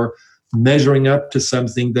or measuring up to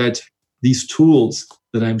something. That these tools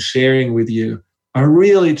that I'm sharing with you are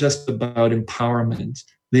really just about empowerment.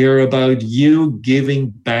 They are about you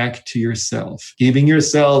giving back to yourself, giving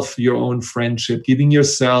yourself your own friendship, giving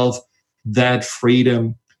yourself that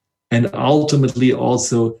freedom, and ultimately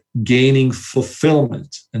also gaining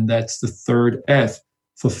fulfillment. And that's the third F,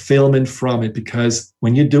 fulfillment from it. Because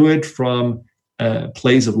when you do it from a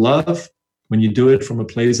place of love, when you do it from a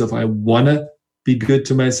place of I want to be good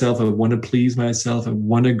to myself, I want to please myself, I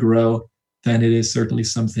want to grow, then it is certainly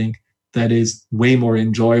something that is way more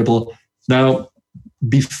enjoyable. Now,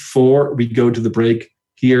 before we go to the break,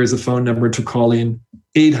 here is a phone number to call in,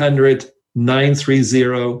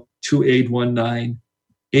 800-930-2819,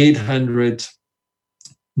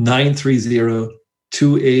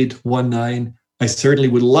 800-930-2819. I certainly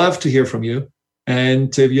would love to hear from you.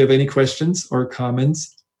 And if you have any questions or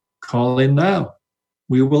comments, call in now.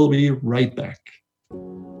 We will be right back.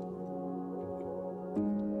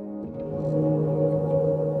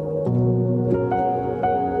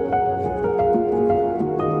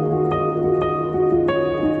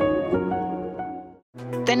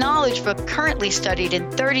 The Knowledge Book, currently studied in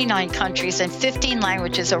 39 countries and 15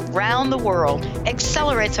 languages around the world,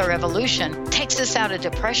 accelerates our evolution, takes us out of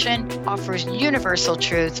depression, offers universal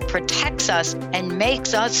truth, protects us, and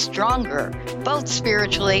makes us stronger, both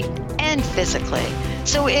spiritually and physically.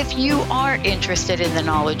 So if you are interested in the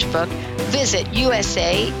Knowledge Book, visit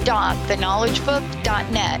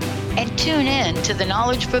usa.theknowledgebook.net and tune in to the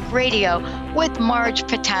Knowledge Book Radio with Marge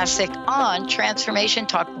Potasic on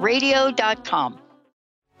TransformationTalkRadio.com.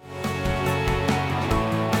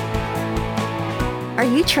 Are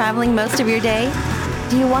you traveling most of your day?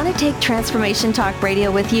 Do you want to take Transformation Talk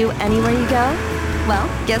Radio with you anywhere you go?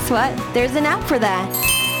 Well, guess what? There's an app for that.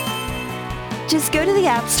 Just go to the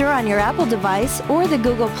App Store on your Apple device or the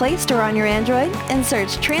Google Play Store on your Android and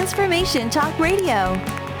search Transformation Talk Radio.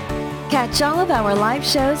 Catch all of our live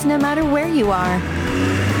shows no matter where you are.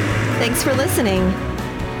 Thanks for listening.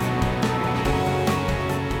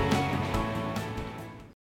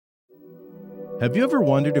 Have you ever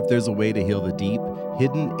wondered if there's a way to heal the deep,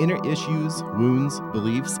 hidden inner issues, wounds,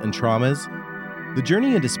 beliefs, and traumas? The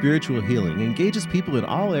journey into spiritual healing engages people in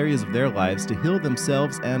all areas of their lives to heal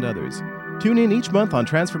themselves and others. Tune in each month on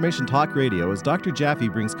Transformation Talk Radio as Dr. Jaffe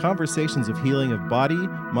brings conversations of healing of body,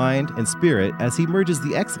 mind, and spirit as he merges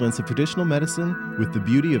the excellence of traditional medicine with the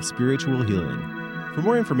beauty of spiritual healing. For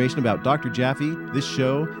more information about Dr. Jaffe, this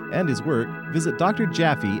show, and his work, visit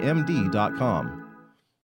drjaffemd.com.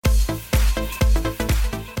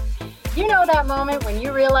 You know that moment when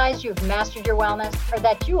you realize you've mastered your wellness or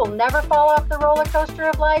that you will never fall off the roller coaster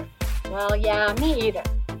of life? Well, yeah, me either.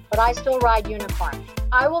 But I still ride unicorns.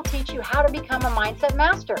 I will teach you how to become a mindset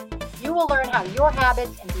master. You will learn how your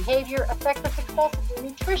habits and behavior affect the success of your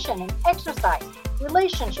nutrition and exercise,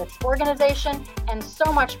 relationships, organization, and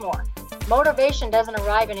so much more. Motivation doesn't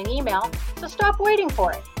arrive in an email, so stop waiting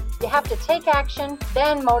for it. You have to take action,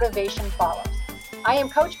 then motivation follows. I am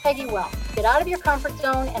Coach Peggy Wellness. Get out of your comfort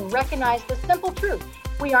zone and recognize the simple truth.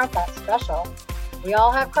 We aren't that special. We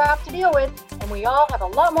all have crap to deal with, and we all have a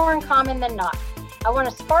lot more in common than not. I want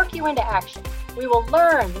to spark you into action. We will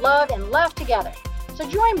learn, love, and laugh together. So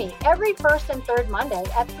join me every first and third Monday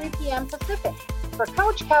at 3 p.m. Pacific for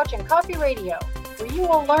Coach Couch and Coffee Radio, where you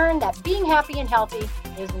will learn that being happy and healthy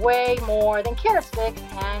is way more than carrot sticks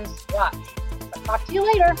and squats. I'll talk to you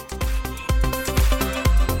later.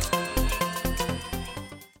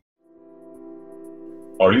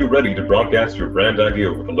 Are you ready to broadcast your brand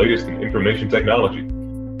idea with the latest in information technology?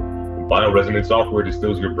 Bioresonance software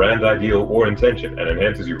distills your brand ideal or intention and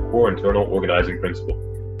enhances your core internal organizing principle.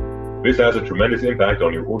 This has a tremendous impact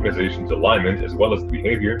on your organization's alignment as well as the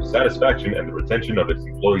behavior, satisfaction, and the retention of its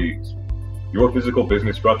employees. Your physical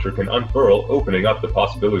business structure can unfurl, opening up the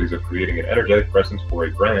possibilities of creating an energetic presence for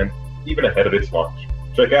a brand even ahead of its launch.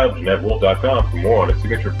 Check out JeanetteWolf.com for more on its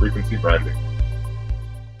signature frequency branding.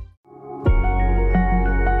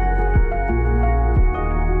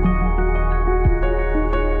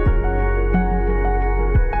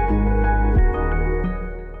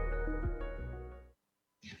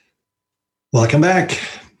 Welcome back.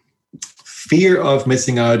 Fear of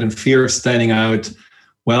missing out and fear of standing out.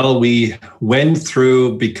 Well, we went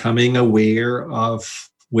through becoming aware of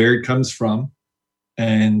where it comes from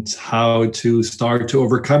and how to start to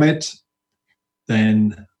overcome it.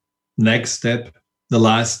 Then next step, the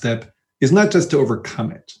last step, is not just to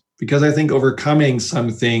overcome it. Because I think overcoming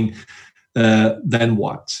something, then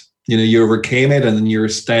what? You know, you overcame it and then you're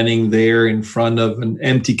standing there in front of an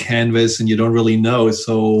empty canvas and you don't really know.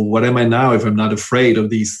 So what am I now if I'm not afraid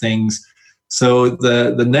of these things? So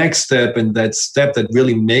the next step, and that step that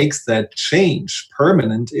really makes that change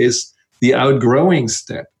permanent, is the outgrowing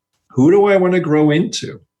step. Who do I want to grow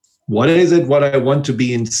into? What is it what I want to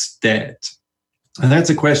be instead? And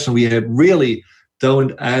that's a question we really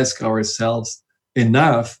don't ask ourselves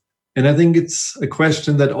enough. And I think it's a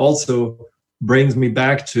question that also brings me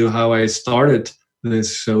back to how I started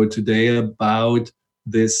this show today about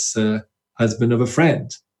this husband of a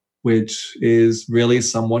friend, which is really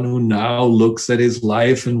someone who now looks at his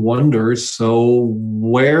life and wonders, so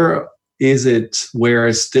where is it where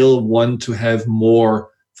I still want to have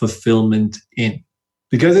more fulfillment in?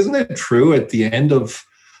 Because isn't it true, at the end of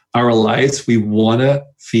our lives, we want to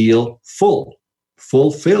feel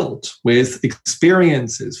fulfilled with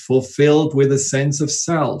experiences, fulfilled with a sense of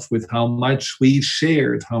self, with how much we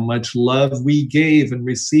shared, how much love we gave and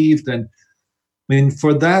received. And I mean,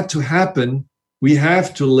 for that to happen, we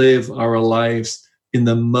have to live our lives in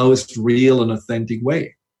the most real and authentic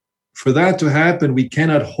way. For that to happen, we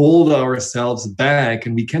cannot hold ourselves back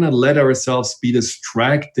and we cannot let ourselves be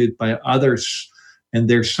distracted by others and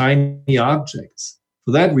their shiny objects.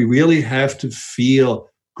 For that, we really have to feel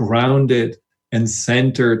grounded and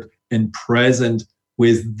centered and present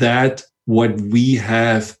with that what we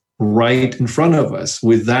have right in front of us,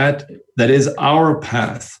 with that is our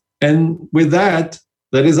path, and with that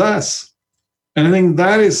is us. And I think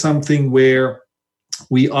that is something where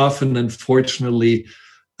we often, unfortunately,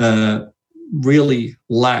 really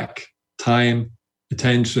lack time,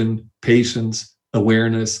 attention, patience,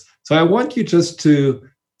 awareness. So I want you just to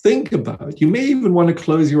think about, you may even want to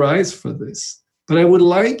close your eyes for this, but I would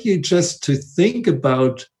like you just to think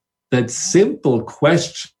about that simple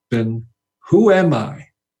question, who am I?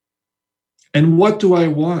 And what do I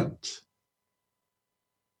want?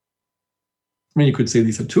 I mean, you could say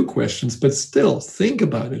these are two questions, but still think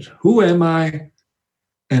about it. Who am I?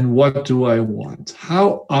 And what do I want?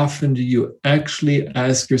 How often do you actually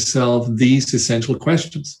ask yourself these essential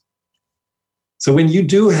questions? So when you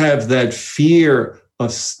do have that fear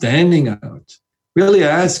of standing out, really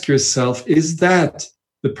ask yourself, is that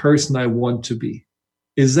the person I want to be?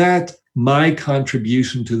 Is that my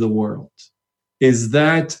contribution to the world? Is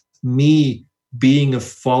that me being a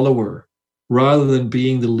follower rather than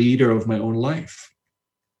being the leader of my own life?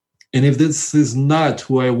 And if this is not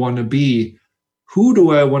who I want to be, who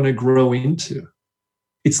do I want to grow into?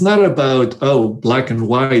 It's not about, black and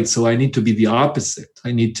white, so I need to be the opposite.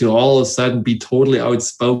 I need to all of a sudden be totally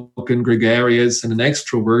outspoken, gregarious, and an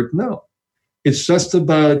extrovert. No, it's just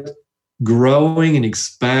about growing and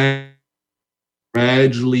expanding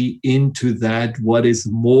gradually into that what is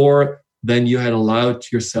more than you had allowed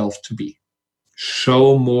yourself to be.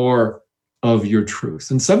 Show more of your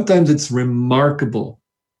truth. And sometimes it's remarkable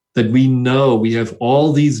that we know we have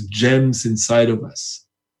all these gems inside of us.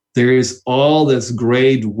 There is all this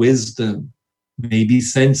great wisdom, maybe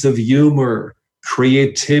sense of humor,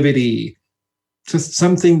 creativity, just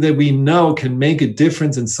something that we know can make a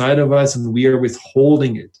difference inside of us, and we are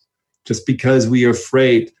withholding it just because we are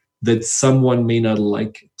afraid that someone may not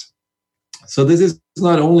like it. So this is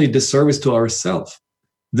not only disservice to ourselves,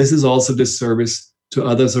 this is also disservice to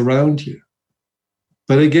others around you.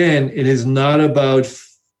 But again, it is not about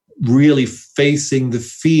really facing the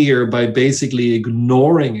fear by basically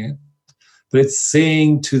ignoring it, but it's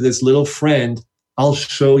saying to this little friend, I'll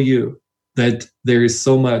show you that there is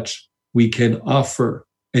so much we can offer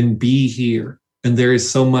and be here. And there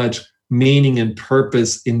is so much meaning and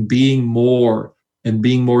purpose in being more and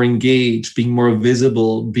being more engaged, being more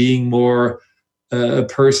visible, being more a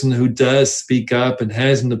person who does speak up and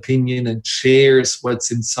has an opinion and shares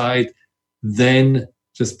what's inside, than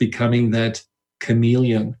just becoming that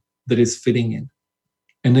chameleon that is fitting in.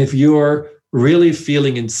 And if you're really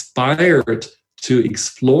feeling inspired to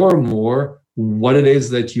explore more what it is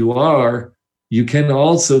that you are, you can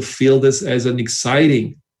also feel this as an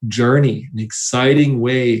exciting journey, an exciting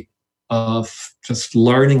way of just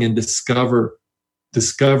learning and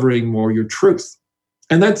discovering more your truth.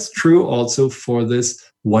 And that's true also for this,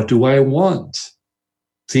 what do I want?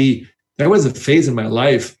 See, there was a phase in my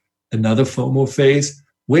life, another FOMO phase,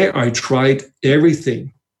 where I tried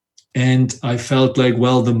everything. And I felt like,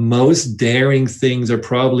 well, the most daring things are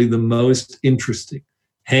probably the most interesting.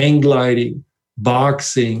 Hang gliding,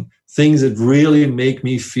 boxing, things that really make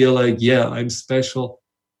me feel like, yeah, I'm special.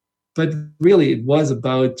 But really, it was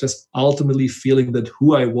about just ultimately feeling that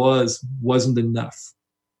who I was wasn't enough.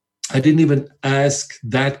 I didn't even ask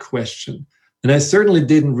that question. And I certainly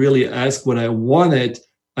didn't really ask what I wanted.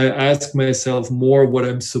 I asked myself more what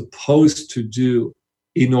I'm supposed to do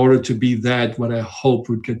in order to be that what I hope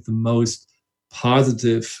would get the most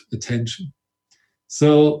positive attention.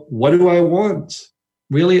 So what do I want?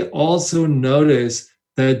 Really also notice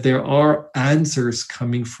that there are answers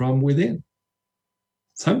coming from within.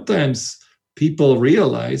 Sometimes people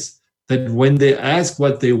realize that when they ask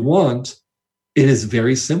what they want, it is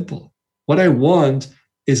very simple. What I want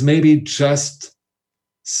is maybe just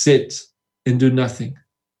sit and do nothing.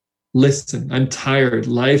 Listen, I'm tired.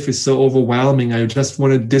 Life is so overwhelming. I just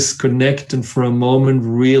want to disconnect and for a moment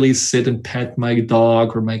really sit and pet my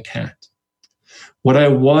dog or my cat. What I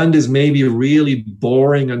want is maybe really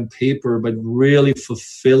boring on paper, but really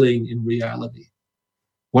fulfilling in reality.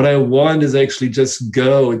 What I want is actually just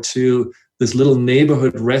go to this little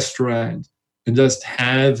neighborhood restaurant and just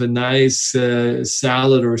have a nice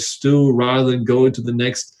salad or stew rather than go to the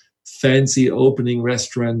next fancy opening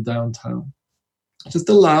restaurant downtown. Just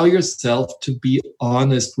allow yourself to be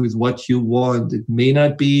honest with what you want. It may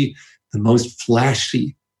not be the most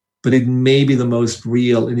flashy, but it may be the most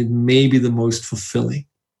real and it may be the most fulfilling.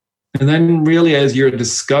 And then really as you're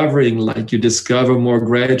discovering, like you discover more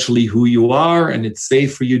gradually who you are and it's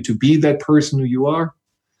safe for you to be that person who you are,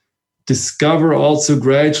 discover also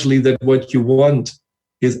gradually that what you want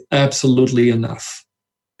is absolutely enough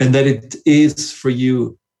and that it is for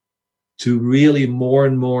you to really more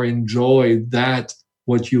and more enjoy that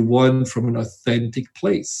what you want from an authentic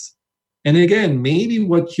place. And again, maybe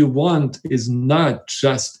what you want is not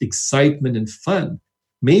just excitement and fun.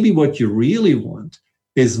 Maybe what you really want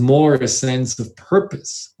is more a sense of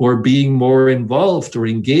purpose or being more involved or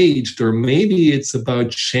engaged, or maybe it's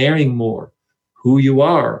about sharing more who you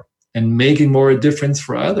are and making more a difference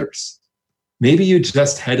for others. Maybe you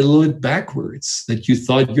just had a little bit backwards, that you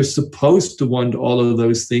thought you're supposed to want all of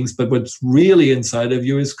those things, but what's really inside of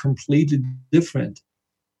you is completely different.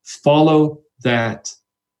 follow that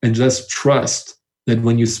and just trust that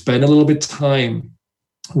when you spend a little bit of time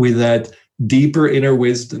with that deeper inner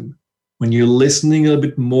wisdom, when you're listening a little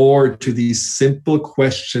bit more to these simple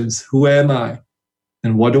questions, who am I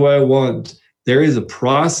and what do I want? There is a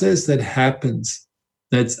process that happens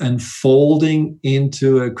that's unfolding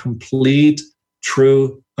into a complete,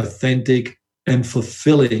 true, authentic, and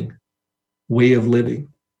fulfilling way of living.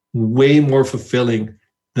 Way more fulfilling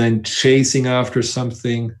than chasing after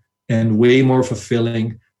something, and way more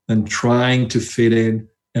fulfilling than trying to fit in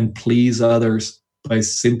and please others by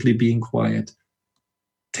simply being quiet.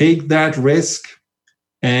 Take that risk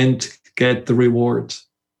and get the reward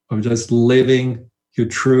of just living your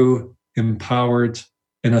true, empowered,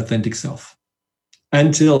 and authentic self.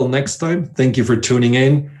 Until next time, thank you for tuning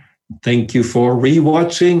in. Thank you for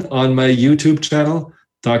rewatching on my YouTube channel,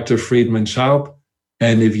 Dr. Friedemann Schaub.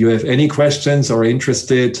 And if you have any questions or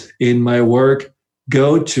interested in my work,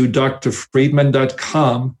 go to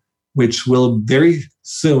drfriedemann.com, which will very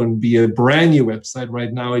soon be a brand new website.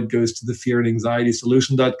 Right now it goes to the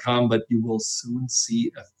fearandanxietysolution.com, but you will soon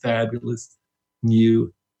see a fabulous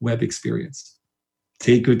new web experience.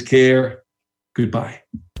 Take good care. Goodbye.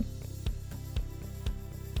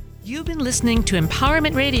 You've been listening to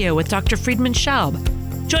Empowerment Radio with Dr. Friedemann Schaub.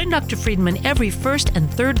 Join Dr. Friedemann every first and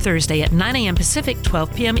third Thursday at 9 a.m. Pacific,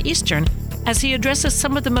 12 p.m. Eastern, as he addresses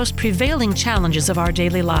some of the most prevailing challenges of our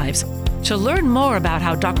daily lives. To learn more about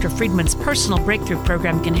how Dr. Friedman's personal breakthrough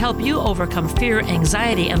program can help you overcome fear,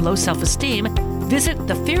 anxiety, and low self-esteem, visit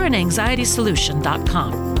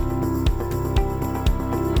thefearandanxietysolution.com.